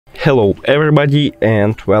Hello everybody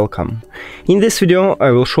and welcome. In this video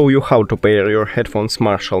I will show you how to pair your headphones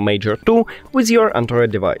Marshall Major 2 with your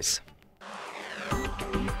Android device.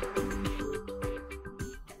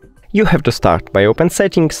 You have to start by open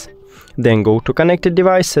Settings, then go to Connected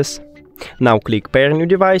Devices. Now click Pair New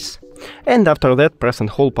Device, and after that press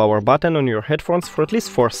and hold power button on your headphones for at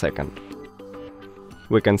least 4 seconds.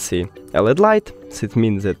 We can see a LED light, so it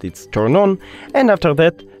means that it's turned on, and after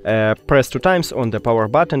that press 2 times on the power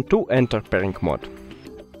button to enter pairing mode.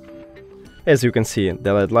 As you can see,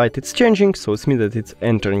 the LED light is changing, so it means that it's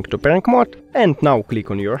entering to pairing mode, and now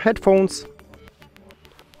click on your headphones,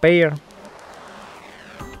 pair,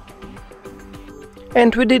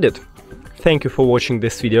 and we did it! Thank you for watching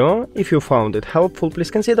this video. If you found it helpful,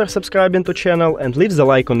 please consider subscribing to channel and leave the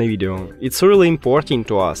like on the video. It's really important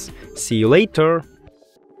to us. See you later!